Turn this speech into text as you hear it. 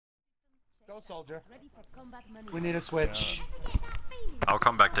Go, soldier. We need a switch. I'll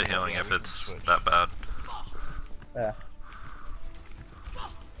come back to healing if it's that bad. Yeah.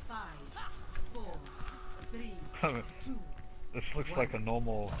 5, 4, 3, 2. This looks like a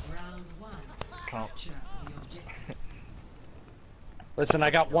normal comp. Listen,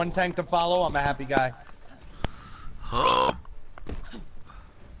 I got one tank to follow. I'm a happy guy. Oh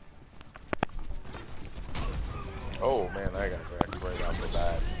man, I got wrecked right off the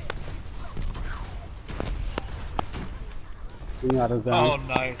bat. Oh,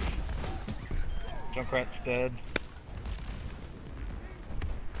 nice. Junkrat's dead.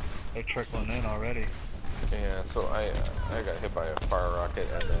 They're trickling in already. Yeah, so I got hit by a fire rocket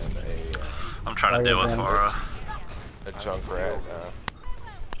and then a I'm trying to deal with Pharah. a Junkrat.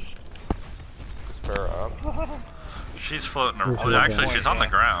 Is Pharah up? She's floating around. Well, actually, she's on the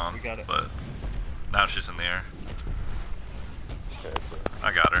ground, but now she's in the air. Okay, so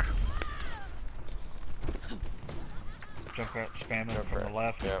I got her. Junkrat spamming from the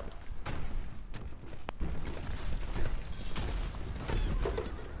left. Yep.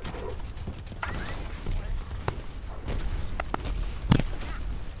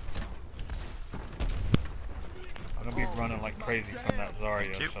 I'm gonna be running like crazy from that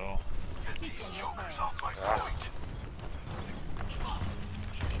Zarya, so.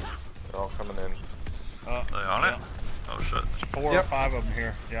 They're all coming in. Are they on it? Oh shit. 4 or 5 of them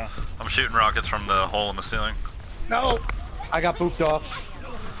here, yeah. I'm shooting rockets from the hole in the ceiling. No! I got booped off.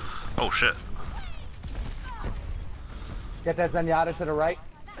 Oh shit. Get that Zenyatta to the right.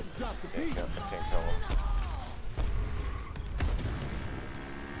 Yeah, I can't kill them.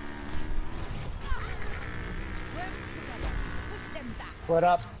 Split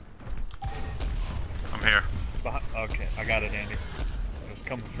up. I'm here. Okay, I got it, Andy. It was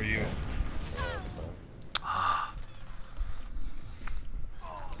coming for you. Yeah, that's fine.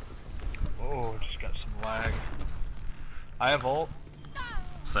 Oh, just got some lag. I have ult.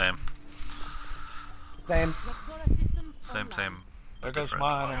 Same. Same. Same. There goes Different.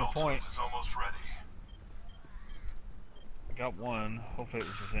 mine on the point. I got one. Hopefully it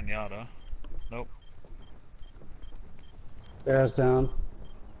was a Zenyatta. Nope. Bear's down.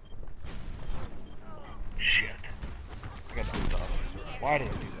 Shit. I got ult off. Why does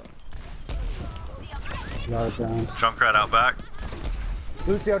it do that? Bear's down. Junkrat out back.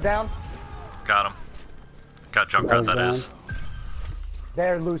 Lucio down. Got him. Got Junkrat, that is.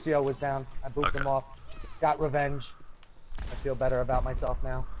 There, Lucio was down. I booped him Okay. off. Got revenge. I feel better about myself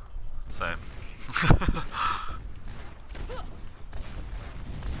now. Same.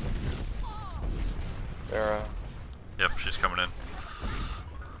 Pharah, Yep, she's coming in.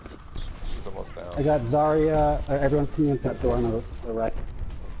 she's almost down. I got Zarya. Everyone coming in that door on the right.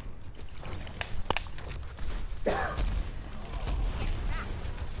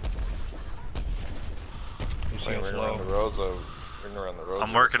 Ring around the Rosa. Ring around the Rosa.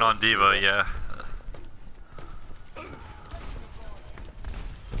 I'm working on Diva, yeah.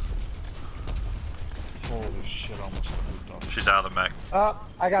 Holy shit, almost moved off. She's out of the mech. Oh,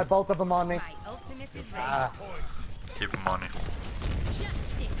 I got both of them on me. Ah, Keep them on you.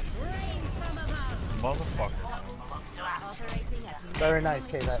 Motherfucker. very nice,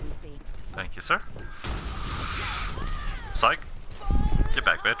 K-Vet. Thank you, sir. Psych. Get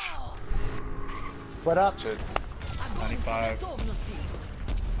back, bitch. What up? Shit. 95.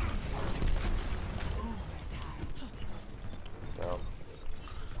 Down.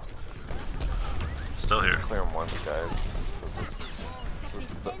 Still here. Clear them once, guys. So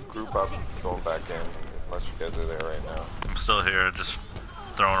just group up, going back in, unless you guys are there right now. I'm still here, just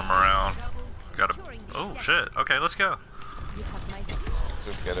throwing them around. Gotta. Oh shit. Okay, let's go.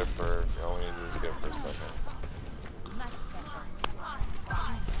 Just get it for, all we need to do is get it for a second.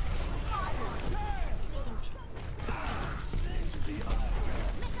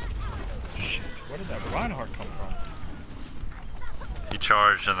 Shit, where did that Reinhardt come from? He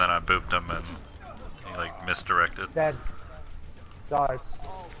charged and then I booped him and he like misdirected. Dead. Stars.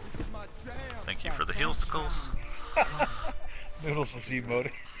 Thank you for the heelsticles. Noodles is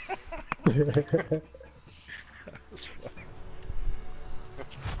emoting.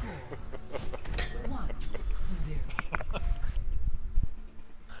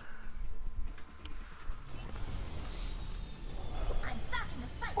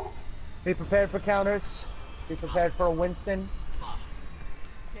 Be prepared for counters. Be prepared for a Winston.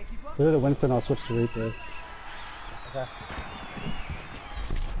 Do the Winston, I'll switch to Reaper. Okay.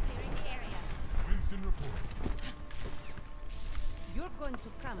 You're going to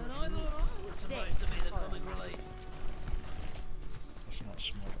come. Stay. That's not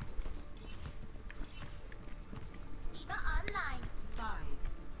smart. Online. 5,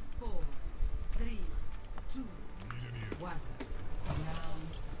 4,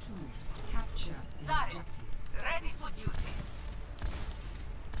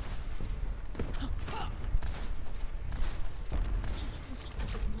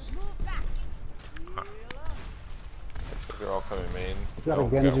 they're all coming main. Got a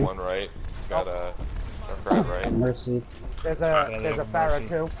We got Genji. one right. Got a Junkrat right. Mercy. There's Yeah, a they have Pharah mercy.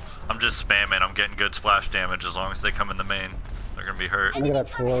 too. I'm just spamming. I'm getting good splash damage as long as they come in the main. They're gonna be hurt. Look at that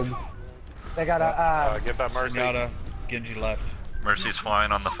Torb. They got a Get that mercy. Zenyatta, Genji left. Mercy's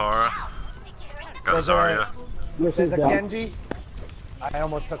flying on the Pharah. Got a There's a- Zarya. Mercy's there's a down. Genji. I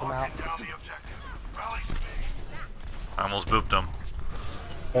almost took him out. I almost booped him.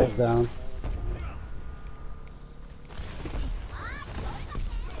 Heads down.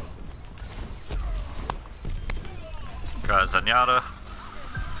 Got Zenyatta.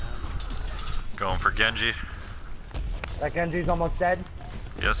 Going for Genji. That Genji's almost dead.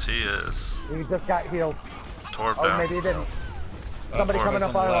 Yes, he is. He just got healed. Torb Oh, down. maybe he didn't. Somebody Torb coming is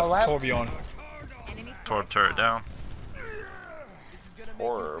up on our left. Torbjorn. Torb turret down.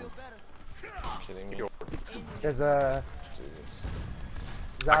 Orb. Kidding me? There's a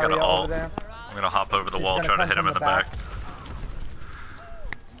Jeez. I got Zarya an over ult. there. I'm gonna hop over the He's wall, gonna try to come hit him from in the the back. back.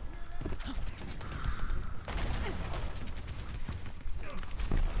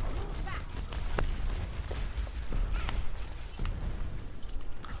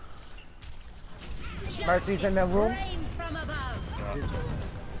 Mercy's in the room. Rains from above. He's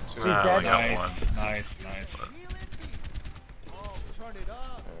Ah, dead. we got Nice, one. nice.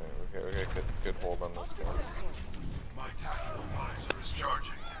 We got good hold on this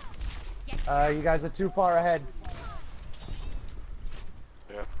guy. You guys are too far ahead.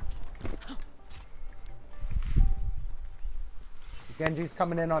 Yeah. Genji's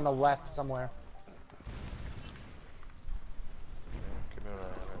coming in on the left somewhere. Keep an eye on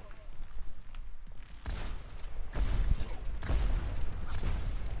it.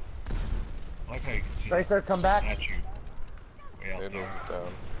 I like how you can see Tracer, come back. at you. Way out Middle there.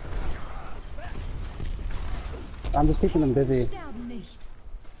 down. I'm just keeping them busy. Sterben nicht.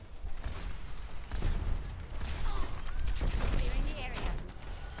 Clearing the area.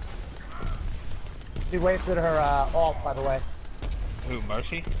 She wasted her ult, by the way. Who,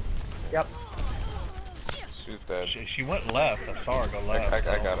 Mercy? Yep. She's dead. She went left. I saw her go left. I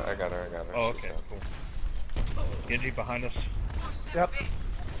got her. I got her. Oh, She's okay, dead. cool. Genji behind us. Yep.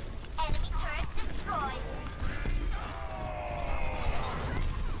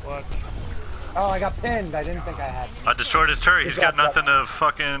 What? Oh, I got pinned. I didn't think I had. I destroyed his turret. He's Good got job, nothing to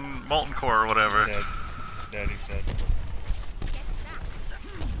fucking molten core or whatever. Dead. He's dead, he's dead.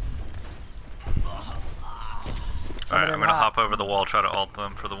 Alright, in I'm gonna hot. hop over the wall, try to ult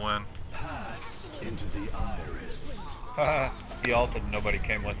them for the win. Into the iris. He ulted, nobody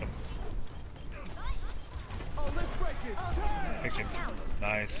came with him. Picked him.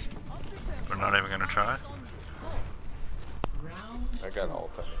 Nice. We're not even gonna try. I got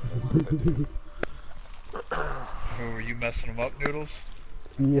ult on it. That's what they do. Who were you messing him up, Noodles?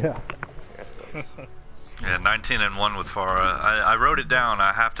 Yeah. Yeah, that's- Yeah, 19 and 1 with Pharah. I wrote it down.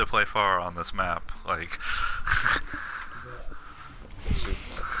 I have to play Pharah on this map. Like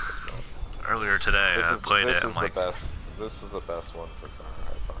earlier today, I played it. I'm like, this is the best one for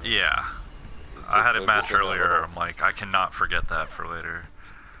Pharah, I find. yeah. I had it Just match in that earlier. little- I'm like, I cannot forget that for later.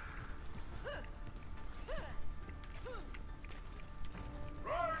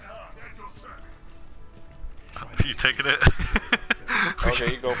 You taking it?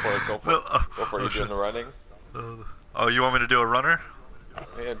 Okay, you go for it. Go for it. Go for it. Oh, You shit. doing the running? Oh, you want me to do a runner?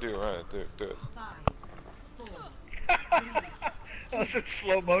 Yeah, do it. Run it. Do it. That was in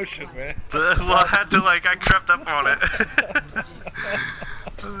slow motion, man. Well, I had to I crept up on it.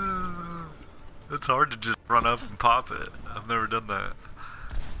 It's hard to just run up and pop it. I've never done that.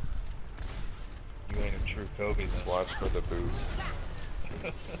 You ain't a true Kobe. Just watch for the boost.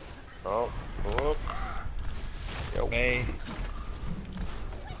 Oh, whoop. Yep. May.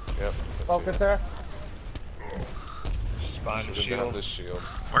 Yep. Focus her. She's behind the Should have shield. this shield.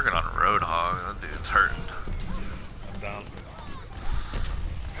 Working on a Roadhog. That dude's hurting. I'm down.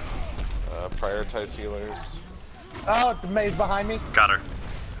 Prioritize healers. Oh, the maze behind me. Got her.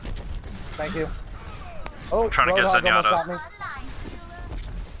 Thank you. Oh, trying to get Roadhog almost Zenyatta. got me.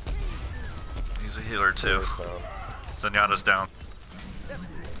 He's a healer too. Down. Zenyatta's down.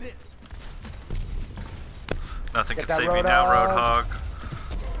 Nothing Get can that save me now, Roadhog. Roadhog.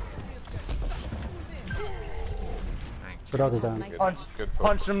 But other down. Good, Punch, good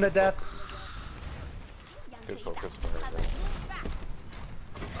punch focus. him to death. Good focus, Pharah.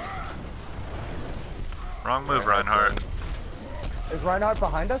 Wrong move, Reinhardt. Is Reinhardt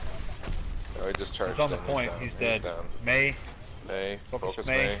behind us? Oh, he just charged He's on the in. point. Down. He's dead. Down. May. May. Focus Focus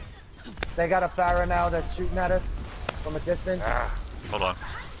May. May. They got a Pharah now that's shooting at us from a distance. Ah. Hold on.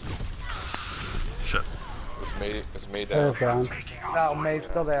 Shit. Is May Heads down. down. No, May's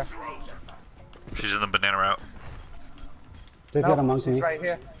still there. She's in the banana route. They've got a monkey. She's right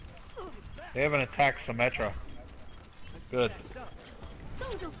here. They haven't attacked Symmetra. Good.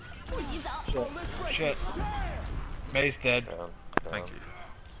 Shit. May's dead. Down, down. Thank you.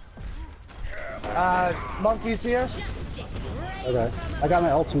 Monkey's here. Okay. I got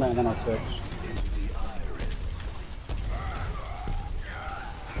my ultimate and then I'll switch.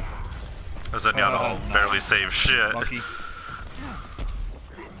 Zenyatta barely saved shit. Monkey.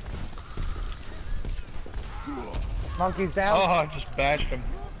 Monkey's down. Oh, I just bashed him.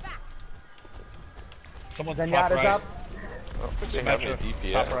 Someone's top Zenyatta's right. up. I don't think they have any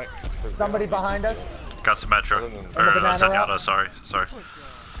Symmetra, DPS. top right. Somebody behind us. Got Symmetra. Other than- Or banana Zenyatta, route. sorry.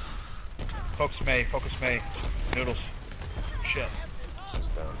 Focus May, focus May. Noodles. Shit. She's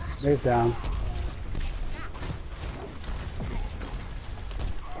down. May's down.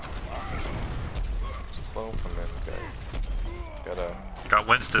 Slow from them, guys. Got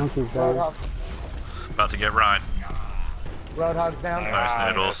Winston. Monkey's down. Roadhog. About to get Ryan. Roadhog's down. Nice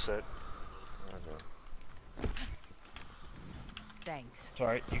noodles. Okay. Thanks. It's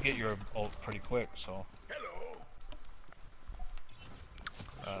alright, you get your ult pretty quick, so.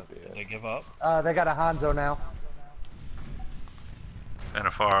 Did they give up? They got a Hanzo now. And a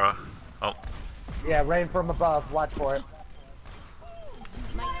Pharah. Oh, Yeah, rain from above. Watch for it.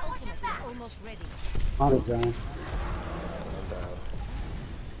 My ultimate is almost ready. On his zone. And,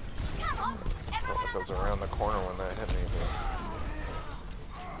 it goes around the corner when that hit me.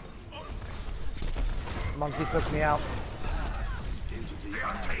 Monkey took me out.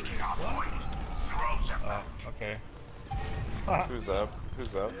 Okay. But who's up?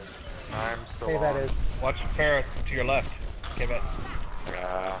 Who's up? I'm still Hey, that on. is. Watch Pharah to your left. Give it.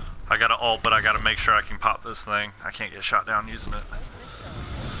 Yeah. I got an ult, but I gotta make sure I can pop this thing. I can't get shot down using it.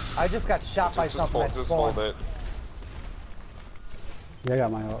 I just got shot by Just something hold, that just spawned. hold it. Yeah, I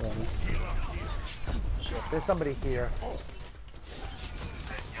got my ult ready. There's somebody here.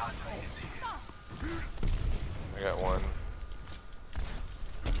 I got one.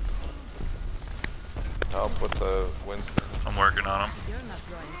 Help with the Winston. I'm working on him. You're not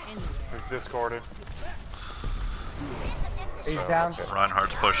going anywhere. He's discorded. He's down. Okay.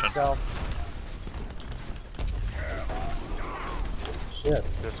 Reinhardt's pushing. So, Shit.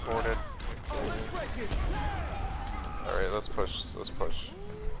 Discorded. Alright, let's push. Let's push.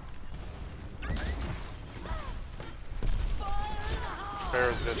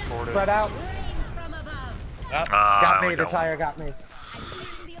 Bear's discorded. spread out. Rains from above. Ah, Got we me. The got tire got me. I'm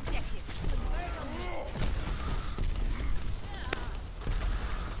taking the objective.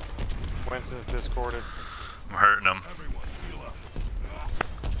 Winston's discorded. I'm hurting him.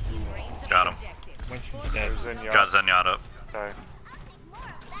 Got him. Winston's dead. Got Zenyatta. Okay.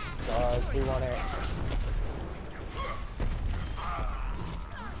 318.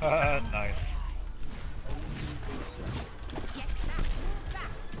 Nice.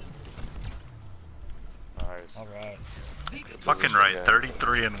 Nice. Alright. Fucking right,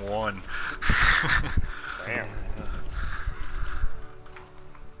 33 and 1. Damn.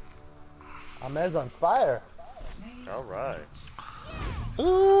 Ahmez on fire. Alright.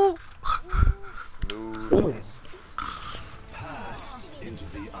 Ooh! Noodles. Pass into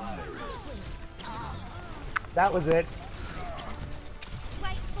the iris. That was it.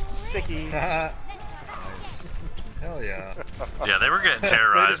 Sticky. Hell yeah. Yeah, they were getting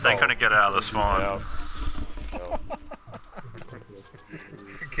terrorized. They couldn't get out of the spawn.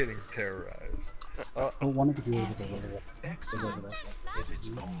 Getting terrorized. Oh, one of the viewers is over there. Excellence is its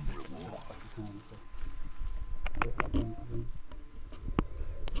own reward.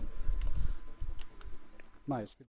 Nice.